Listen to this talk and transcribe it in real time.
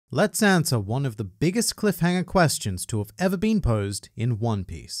Let's answer one of the biggest cliffhanger questions to have ever been posed in One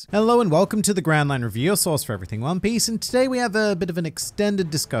Piece. Hello and welcome to the Grand Line Review, your source for everything One Piece, and today we have a bit of an extended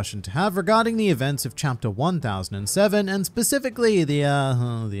discussion to have regarding the events of Chapter 1007, and specifically the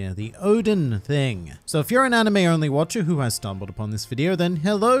Oden thing. So if you're an anime-only watcher who has stumbled upon this video, then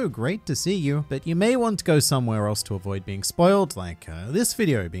hello, great to see you, but you may want to go somewhere else to avoid being spoiled, like this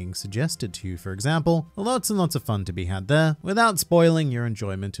video being suggested to you, for example. Lots and lots of fun to be had there, without spoiling your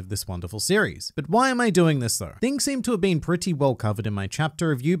enjoyment of this wonderful series. But why am I doing this though? Things seem to have been pretty well covered in my chapter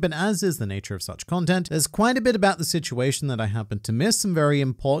review, but as is the nature of such content, there's quite a bit about the situation that I happen to miss, some very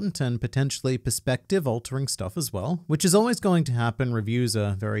important and potentially perspective altering stuff as well, which is always going to happen. Reviews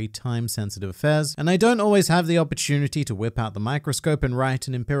are very time sensitive affairs, and I don't always have the opportunity to whip out the microscope and write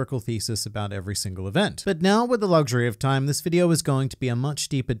an empirical thesis about every single event. But now with the luxury of time, this video is going to be a much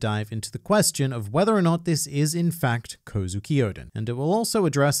deeper dive into the question of whether or not this is in fact Kozuki Oden, and it will also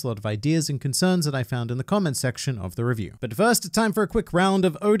address a lot of ideas and concerns that I found in the comments section of the review. But first, it's time for a quick round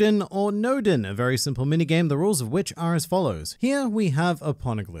of Oden or Noden, a very simple minigame, the rules of which are as follows. Here we have a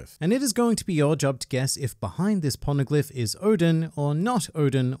poneglyph, and it is going to be your job to guess if behind this poneglyph is Oden or not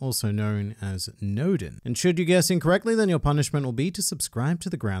Oden, also known as Noden. And should you guess incorrectly, then your punishment will be to subscribe to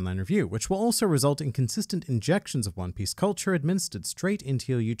the Grand Line Review, which will also result in consistent injections of One Piece culture administered straight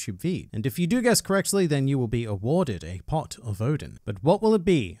into your YouTube feed. And if you do guess correctly, then you will be awarded a pot of Oden. But what will it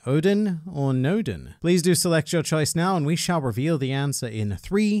be? Oden or Noden? Please do select your choice now, and we shall reveal the answer in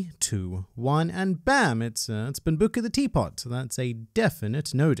 3, 2, 1, and bam! It's Bunbuku the Teapot, so that's a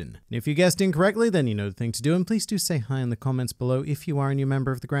definite Noden. And if you guessed incorrectly, then you know the thing to do, and please do say hi in the comments below if you are a new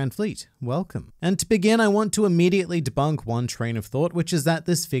member of the Grand Fleet. Welcome. And to begin, I want to immediately debunk one train of thought, which is that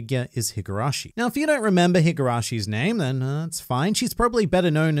this figure is Higurashi. Now, if you don't remember Higurashi's name, then that's fine. She's probably better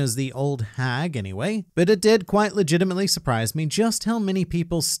known as the Old Hag anyway, but it did quite legitimately surprise me just how many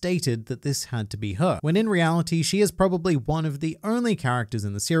people stated that this had to be her, when in reality she is probably one of the only characters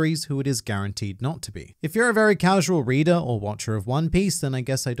in the series who it is guaranteed not to be. If you're a very casual reader or watcher of One Piece, then I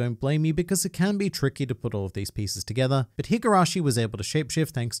guess I don't blame you, because it can be tricky to put all of these pieces together, but Higurashi was able to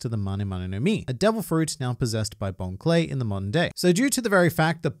shapeshift thanks to the Mane Mane no Mi, a devil fruit now possessed by Bon Clay in the modern day. So due to the very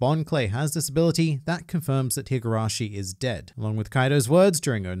fact that Bon Clay has this ability, that confirms that Higurashi is dead, along with Kaido's words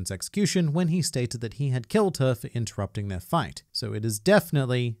during Oden's execution when he stated that he had killed her for interrupting their fight. So it is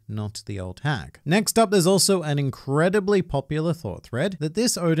definitely not the Old Hag. Next up, there's also an incredibly popular thought thread that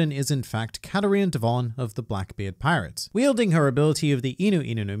this Oden is in fact Katarina Devon of the Blackbeard Pirates, wielding her ability of the Inu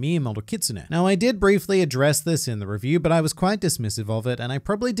Inu no Mi Model Kitsune. Now, I did briefly address this in the review, but I was quite dismissive of it, and I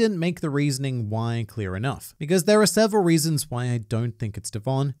probably didn't make the reasoning why clear enough, because there are several reasons why I don't think it's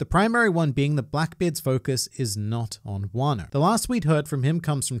Devon, the primary one being that Blackbeard's focus is not on Wano. The last we'd heard from him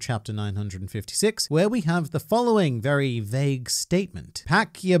comes from chapter 956, where we have the following very vague statement: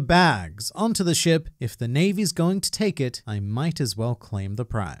 "Pack your bags onto the ship. If the Navy's going to take it, I might as well claim the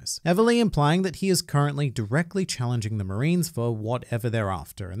prize," heavily implying that he is currently directly challenging the Marines for whatever they're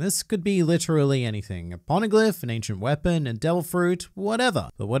after. And this could be literally anything: a poneglyph, an ancient weapon, a devil fruit, whatever.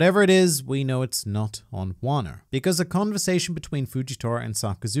 But whatever it is, we know it's not on Wano, because a conversation between Fujitora and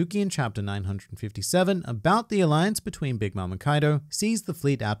Sakazuki in chapter 957 about the alliance between Big Mom and Kaido sees the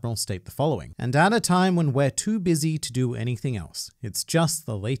fleet admiral state the following: "And at a time when we're too busy to do anything else, it's just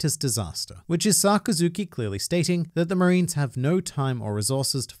the latest disaster," which is Sakazuki clearly stating that the Marines have no time or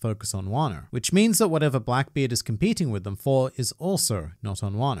resources to focus on Wano, which means that whatever Blackbeard is competing with them for is also not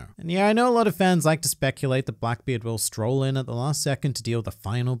on Wano. And yeah, I know a lot of fans like to speculate that Blackbeard will stroll in at the last second to deal the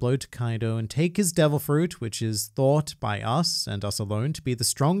final blow to Kaido and take his devil fruit, which is thought by us and us alone to be the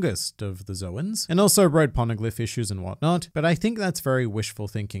strongest of the Zoans, and also road poneglyph issues and whatnot, but I think that's very wishful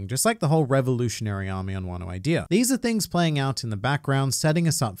thinking, just like the whole revolutionary army on Wano idea. These are things playing out in the background, setting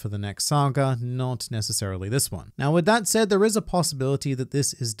us up for the next saga, not necessarily this one. Now, with that said, there is a possibility that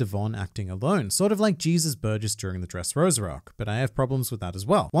this is Devon acting alone, sort of like Jesus Burgess during the Dressrosa arc, but I have problems with that as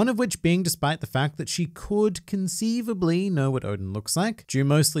well. One of which being despite the fact that she could conceivably know what Oden looks like, due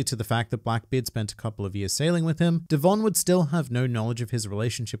mostly to the fact that Blackbeard spent a couple of years sailing with him, Devon would still have no knowledge of his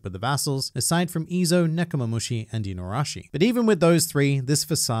relationship with the vassals, aside from Izo, Nekomamushi, and Inuarashi. But even with those three, this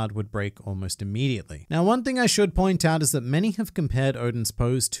facade would break almost immediately. Now, one thing I should point out is that many have compared Oden's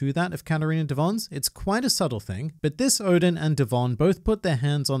pose to that of Katarina Devon's. It's quite a subtle thing, but this Oden and Devon both put their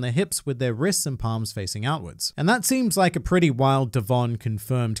hands on their hips with their wrists and palms facing outwards. And that seems like a pretty wild Devon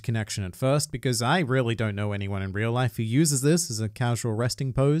confirmed connection at first, because I really don't know anyone in real life who uses this as a casual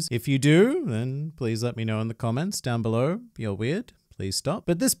resting pose. If you do, then please let me know in the comments down below. You're weird. please stop.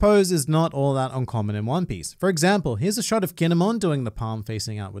 But this pose is not all that uncommon in One Piece. For example, here's a shot of Kinemon doing the palm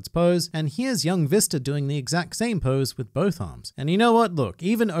facing outwards pose, and here's young Vista doing the exact same pose with both arms. And you know what? Look,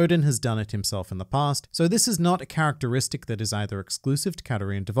 even Oden has done it himself in the past, so this is not a characteristic that is either exclusive to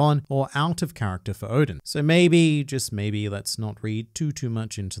Katori and Devon or out of character for Oden. So maybe, just maybe, let's not read too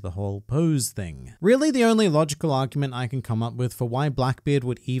much into the whole pose thing. Really, the only logical argument I can come up with for why Blackbeard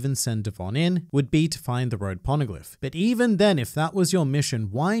would even send Devon in would be to find the road poneglyph. But even then, if that was your mission,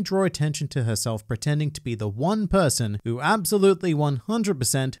 why draw attention to herself pretending to be the one person who absolutely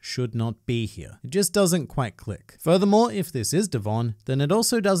 100% should not be here? It just doesn't quite click. Furthermore, if this is Devon, then it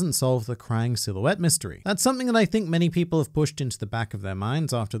also doesn't solve the crying silhouette mystery. That's something that I think many people have pushed into the back of their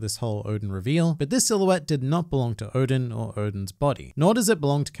minds after this whole Oden reveal, but this silhouette did not belong to Oden or Oden's body, nor does it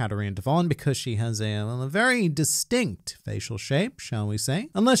belong to Katori and Devon because she has a very distinct facial shape, shall we say?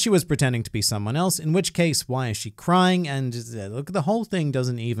 Unless she was pretending to be someone else, in which case, why is she crying? And look, the whole thing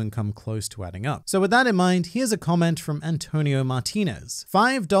doesn't even come close to adding up. So with that in mind, here's a comment from Antonio Martinez.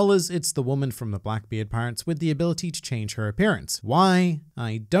 $5, it's the woman from the Blackbeard Pirates with the ability to change her appearance. Why?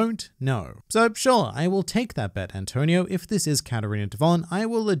 I don't know. So sure, I will take that bet, Antonio. If this is Katori and Devon, I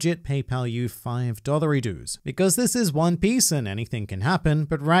will legit PayPal you $5 dues. Because this is One Piece and anything can happen,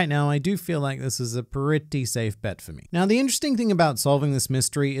 but right now I do feel like this is a pretty safe bet for me. Now the interesting thing about solving this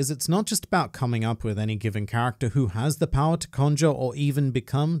mystery is it's not just about coming up with any given character who has the power to conjure or even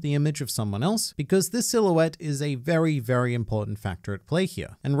become the image of someone else, because this silhouette is a very, very important factor at play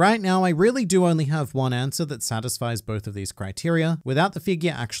here. And right now I really do only have one answer that satisfies both of these criteria without the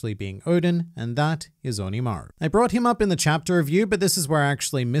figure actually being Oden, and that is Onimaru. I brought him up in the chapter review, but this is where I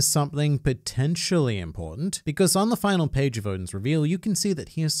actually missed something potentially important, because on the final page of Oden's reveal, you can see that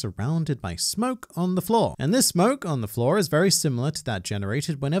he is surrounded by smoke on the floor. And this smoke on the floor is very similar to that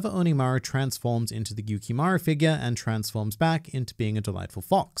generated whenever Onimaru transforms into the Yukimaru figure and transforms back into being a delightful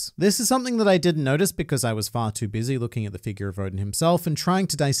fox. This is something that I didn't notice because I was far too busy looking at the figure of Oden himself and trying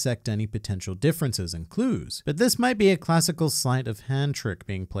to dissect any potential differences and clues. But this might be a classical sleight of hand trick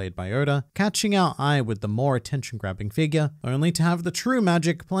being played by Oda, catching our eye with the more attention-grabbing figure, only to have the true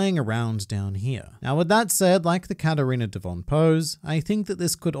magic playing around down here. Now with that said, like the Katarina Devon pose, I think that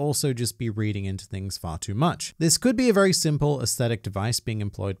this could also just be reading into things far too much. This could be a very simple aesthetic device being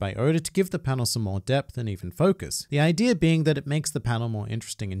employed by Oda to give the panel some more depth and even focus. The idea being that it makes the panel more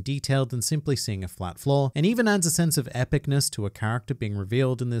interesting and detailed than simply seeing a flat floor, and even adds a sense of epicness to a character being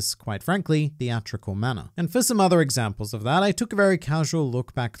revealed in this, quite frankly, theatrical manner. And for some other examples of that, I took a very casual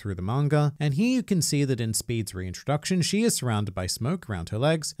look back through the manga, and here you can see that in Speed's reintroduction, she is surrounded by smoke around her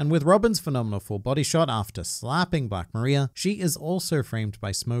legs, and with Robin's phenomenal full body shot after slapping Black Maria, she is also framed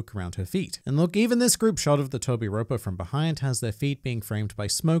by smoke around her feet. And look, even this group shot of the Toby Roper from behind has their feet being framed by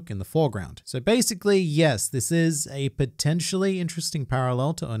smoke in the foreground. So basically, yes, this is a potentially interesting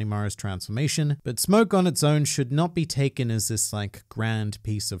parallel to Onimaru's transformation, but smoke on its own should not be taken as this like grand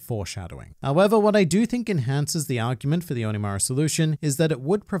piece of foreshadowing. However, what I do think enhances the argument for the Onimaru solution is that it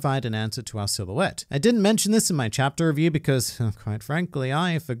would provide an answer to our silhouette. I didn't mention this in my chapter review because, quite frankly,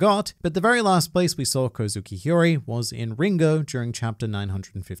 I forgot, but the very last place we saw Kozuki Hiyori was in Ringo during chapter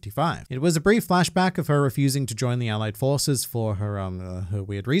 955. It was a brief flashback of her refusing to join the Allied forces for her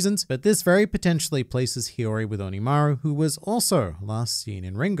weird reasons, but this very potentially places Hiyori with Onimaru, who was also last seen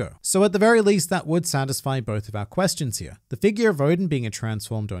in Ringo. So at the very least, that would satisfy both of our questions here. The figure of Oden being a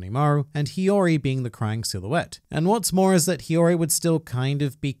transformed Onimaru, and Hiyori being the crying silhouette. And what's more is that Hiyori would still kind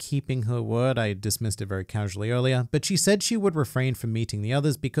of be keeping her word. I dismissed it very casually earlier, but she said she would refrain from meeting the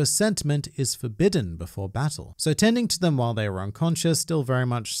others because sentiment is forbidden before battle. So tending to them while they were unconscious still very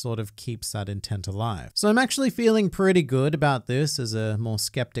much sort of keeps that intent alive. So I'm actually feeling pretty good about this as a more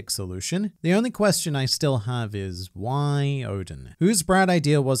skeptic solution. The only question I still have is why Oden? Whose bright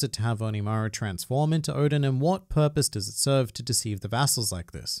idea was it to have Onimaru transform into Oden, and what purpose does it serve to deceive the vassals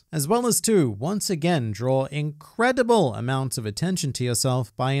like this? As well as to, once again, draw incredible amounts of attention to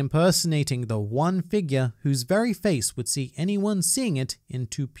yourself by impersonating the one figure whose very face would see anyone seeing it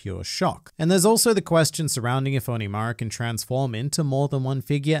into pure shock. And there's also the question surrounding if Onimaru can transform into more than one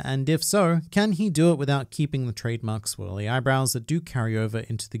figure, and if so, can he do it without keeping the trademark swirly eyebrows that do carry over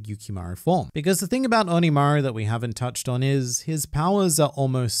into the Yukimaru form? Because the thing about Onimaru that we haven't touched on is his powers are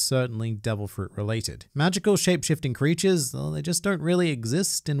almost certainly devil fruit related. Magical shape-shifting creatures, well, they just don't really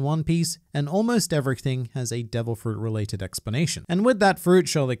exist in One Piece, and almost everything has a devil fruit related explanation. And with that fruit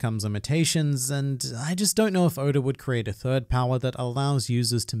surely comes limitations, and I just don't know if Oda would create a third power that allows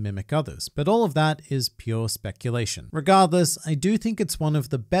users to mimic others, but all of that is pure speculation. Regardless, I do think it's one of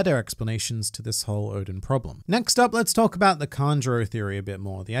the better explanations to this whole Oden problem. Next up, let's talk about the Kanjuro theory a bit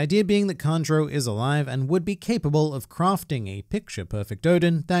more. The idea being that Kanjuro is alive and would be capable of crafting a picture-perfect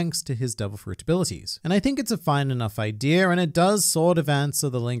Oden thanks to his devil fruit abilities. And I think it's a fine enough idea, and it does sort of answer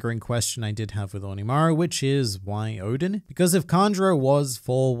the lingering question I did have with Onimaru, which is why Oden? Because if Kanjuro was,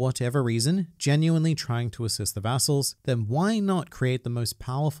 for whatever reason, genuinely trying to assist the vassals, then why not create the most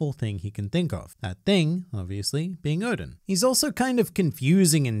powerful thing he can think of? That thing, obviously, being Oden. He's also kind of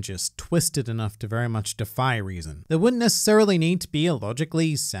confusing and just twisted enough to very much defy reason. There wouldn't necessarily need to be a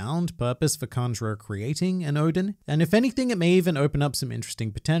logically sound purpose for Kanjuro creating an Oden, and if anything, it may even open up some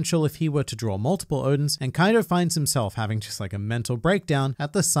interesting potential if he were to draw multiple Odens, and Kaido finds himself having just like a mental breakdown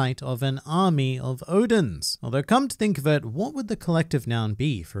at the sight of an army of Odens. Although come to think of it, what would the collective noun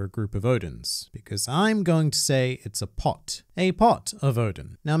be for a group of Odens? Because I'm going to say it's a pot. A pot of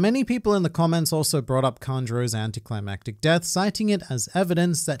Oden. Now, many people in the comments also brought up Kanjuro's anticlimactic death, citing it as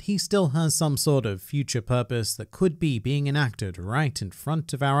evidence that he still has some sort of future purpose that could be being enacted right in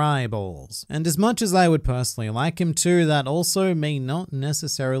front of our eyeballs. And as much as I would personally like him to, that also may not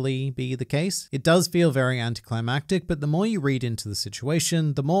necessarily be the case. It does feel very anticlimactic, but the more you read into the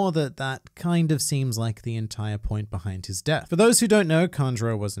situation, the more that kind of seems like the entire point behind his death. For those who don't know,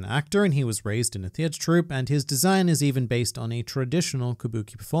 Kanjuro was an actor and he was raised in a theater troupe, and his design is even based on a traditional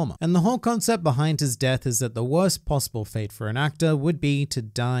kabuki performer. And the whole concept behind his death is that the worst possible fate for an actor would be to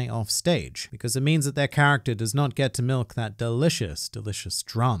die off stage, because it means that their character does not get to milk that delicious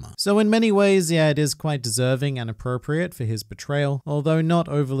drama. So in many ways, yeah, it is quite deserving and appropriate for his betrayal, although not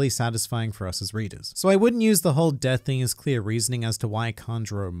overly satisfying for us as readers. So I wouldn't use the whole death thing as clear reasoning as to why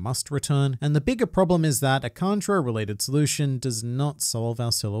Kanjuro must return, and the bigger problem is that a Kanjuro-related solution does not solve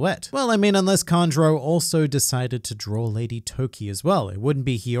our silhouette. Well, I mean, unless Kanjuro also decided to draw Lady Toki as well. It wouldn't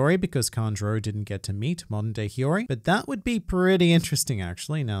be Hiyori because Kanjuro didn't get to meet modern-day Hiyori, but that would be pretty interesting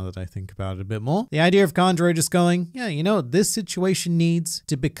actually, now that I think about it a bit more. The idea of Kanjuro just going, yeah, you know what this situation needs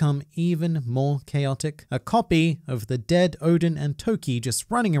to become even more chaotic? A copy of the dead Oden and Toki just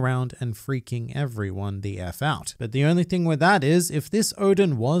running around and freaking everyone the F out. But the only thing with that is, if this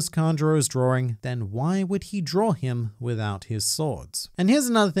Oden was Kanjuro's drawing, then why would he draw him without his swords? And here's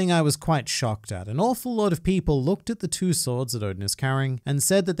another thing I was quite shocked at. An awful lot of people looked at the two swords that Oden is carrying and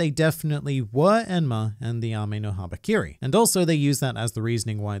said that they definitely were Enma and the Ame no Habakiri. And also they used that as the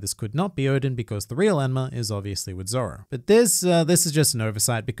reasoning why this could not be Oden, because the real Enma is obviously with Zoro. But this is just an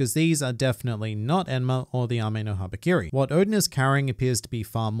oversight, because these are definitely not Enma or the Ame no Habakiri. What Oden is carrying appears to be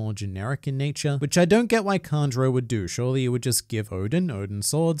far more generic in nature, which I don't get why Kanjuro would do. Surely you would just give Oden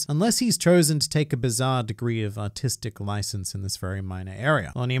swords, unless he's chosen to take a bizarre degree of artistic license in this very minor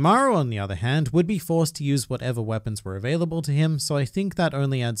area. Onimaru, on the other hand, would be forced to use whatever weapons were available to him, so I think that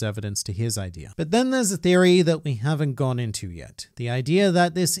only adds evidence to his idea. But then there's a theory that we haven't gone into yet. The idea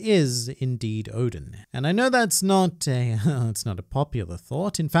that this is indeed Oden. And I know that's not it's not a popular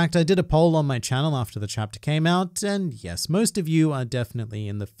thought. In fact, I did a poll on my channel after the chapter came out, and yes, most of you are definitely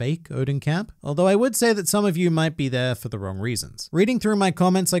in the fake Oden camp, although I would say that some of you might be there for the wrong reasons. Reading through my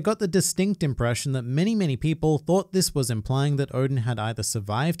comments, I got the distinct impression that many people thought this was implying that Oden had either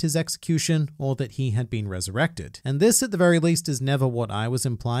survived his execution or that he had been resurrected. And this, at the very least, is never what I was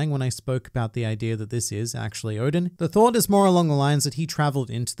implying when I spoke about the idea that this is actually Oden. The thought is more along the lines that he traveled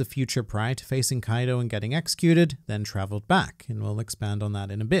into the future prior to facing Kaido and getting executed, then traveled back, and we'll expand on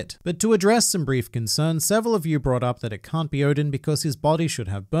that in a bit. But to address some brief concerns, several of you brought up that it can't be Oden because his body should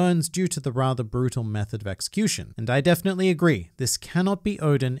have burns due to the rather brutal method of execution. And I definitely agree, this cannot be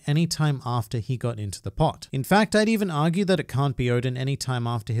Oden any time after he got into the pot. In fact, I'd even argue that it can't be Oden any time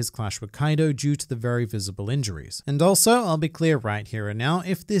after his clash with Kaido due to the very visible injuries. And also, I'll be clear right here and now,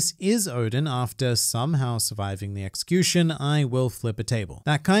 if this is Oden after somehow surviving the execution, I will flip a table.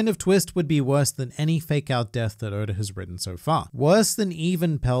 That kind of twist would be worse than any fake-out death that Oda has written so far. Worse than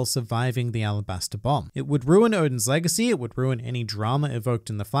even Pell surviving the Alabaster Bomb. It would ruin Oden's legacy, it would ruin any drama evoked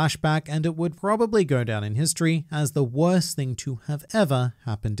in the flashback, and it would probably go down in history as the worst thing to have ever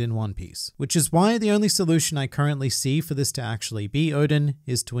happened in One Piece. Which is why the only solution I currently see for this to actually be Oden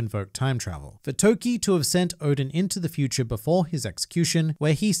is to invoke time travel. For Toki to have sent Oden into the future before his execution,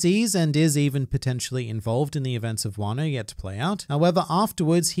 where he sees and is even potentially involved in the events of Wano yet to play out. However,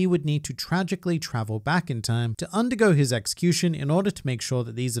 afterwards he would need to tragically travel back in time to undergo his execution in order to make sure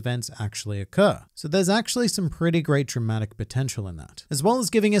that these events actually occur. So there's actually some pretty great dramatic potential in that. As well as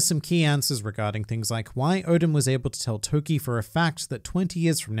giving us some key answers regarding things like why Oden was able to tell Toki for a fact that 20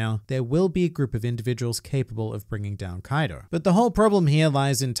 years from now, there will be a group of individuals capable of bringing down Kaido. But the whole problem here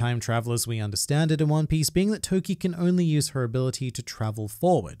lies in time travel as we understand it in One Piece, being that Toki can only use her ability to travel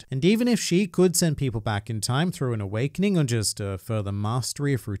forward. And even if she could send people back in time through an awakening or just a further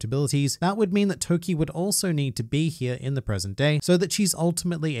mastery of fruit abilities, that would mean that Toki would also need to be here in the present day so that she's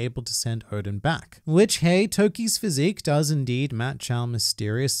ultimately able to send Oden back. Which, hey, hey, Toki's physique does indeed match our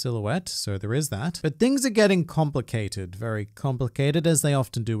mysterious silhouette, so there is that. But things are getting complicated, very complicated, as they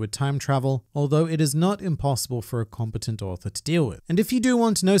often do with time travel, although it is not impossible for a competent author to deal with. And if you do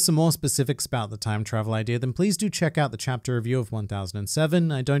want to know some more specifics about the time travel idea, then please do check out the chapter review of 1007.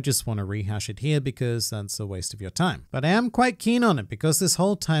 I don't just want to rehash it here because that's a waste of your time. But I am quite keen on it because this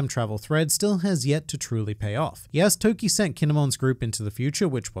whole time travel thread still has yet to truly pay off. Yes, Toki sent Kinemon's group into the future,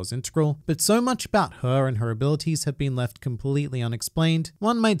 which was integral, but so much about her and her abilities have been left completely unexplained,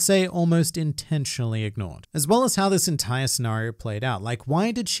 one might say almost intentionally ignored. As well as how this entire scenario played out, like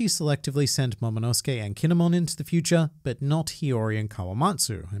why did she selectively send Momonosuke and Kinemon into the future, but not Hiyori and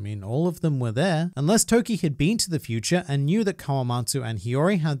Kawamatsu? I mean, all of them were there. Unless Toki had been to the future and knew that Kawamatsu and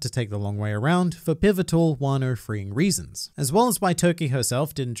Hiyori had to take the long way around for pivotal Wano-freeing reasons. As well as why Toki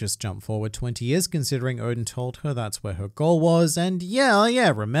herself didn't just jump forward 20 years considering Oden told her that's where her goal was, and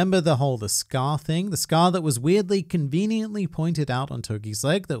yeah, remember the scar thing? The scar that was weirdly conveniently pointed out on Toki's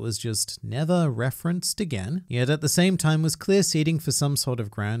leg that was just never referenced again, yet at the same time was clear seeding for some sort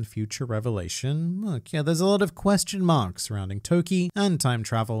of grand future revelation. Look, yeah, there's a lot of question marks surrounding Toki and time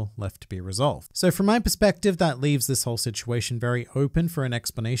travel left to be resolved. So from my perspective, that leaves this whole situation very open for an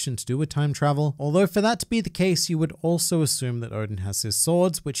explanation to do with time travel, although for that to be the case, you would also assume that Oden has his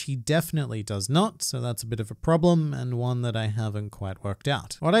swords, which he definitely does not, so that's a bit of a problem and one that I haven't quite worked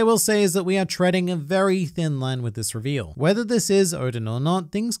out. What I will say is that we are treading a very thin line with this reveal. Whether this is Oden or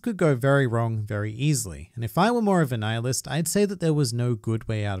not, things could go very wrong very easily, and if I were more of a nihilist, I'd say that there was no good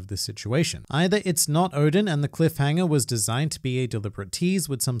way out of this situation. Either it's not Oden and the cliffhanger was designed to be a deliberate tease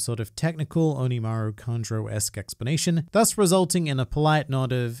with some sort of technical Onimaru Kanjuro-esque explanation, thus resulting in a polite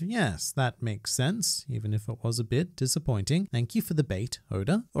nod of, yes, that makes sense, even if it was a bit disappointing. Thank you for the bait,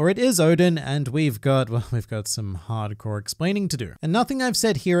 Oda. Or it is Oden and we've got some hardcore explaining to do. And nothing I've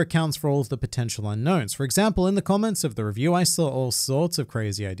said here accounts for all of the potential unknowns. For example, in the comments of the review, I saw all sorts of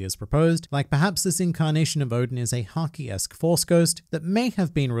crazy ideas proposed, like perhaps this incarnation of Oden is a Haki-esque force ghost that may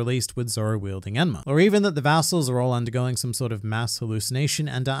have been released with Zoro wielding Enma, or even that the vassals are all undergoing some sort of mass hallucination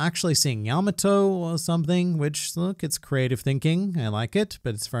and are actually seeing Yamato or something, which, look, it's creative thinking, I like it,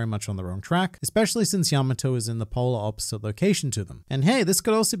 but it's very much on the wrong track, especially since Yamato is in the polar opposite location to them. And hey, this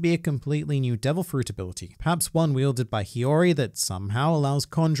could also be a completely new devil fruit ability, perhaps one wielded by Hiyori that somehow allows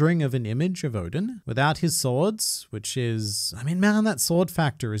conjuring of an image of Oden without his swords, which is, I mean, man, that sword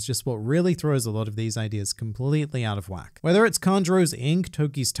factor is just what really throws a lot of these ideas completely out of whack. Whether it's Kanjuro's ink,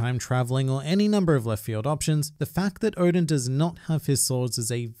 Toki's time traveling, or any number of left field options, the fact that Oden does not have his swords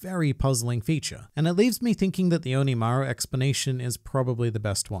is a very puzzling feature, and it leaves me thinking that the Onimaru explanation is probably the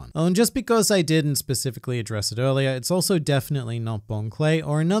best one. Oh, and just because I didn't specifically address it earlier, it's also definitely not Bon Clay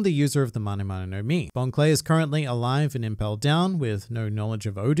or another user of the Mane Mane no Mi. Bon Clay is currently alive and impelled down with no knowledge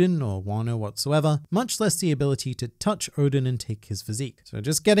of Oden or Wano whatsoever, much less the ability to touch Oden and take his physique. So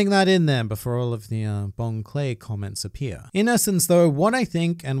just getting that in there before all of the Bon Clay comments appear. In essence though, what I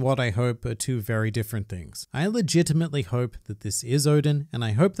think and what I hope are two very different things. I legitimately hope that this is Oden, and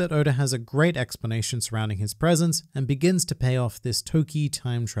I hope that Oda has a great explanation surrounding his presence and begins to pay off this Toki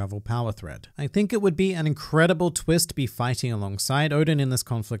time travel power thread. I think it would be an incredible twist to be fighting alongside Oden in this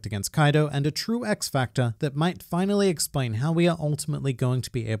conflict against Kaido, and a true X factor that might finally explain how we are ultimately going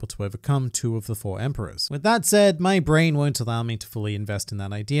to be able to overcome two of the four emperors. With that said, my brain won't allow me to fully invest in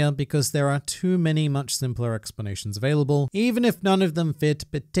that idea because there are too many much simpler explanations available, even if none of them fit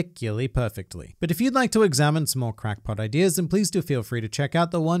particularly perfectly. But if you'd like to examine some more crackpot ideas, then please do feel free to check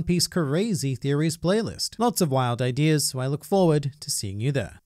out the One Piece Crazy Theories playlist. Lots of wild ideas, so I look forward to seeing you there.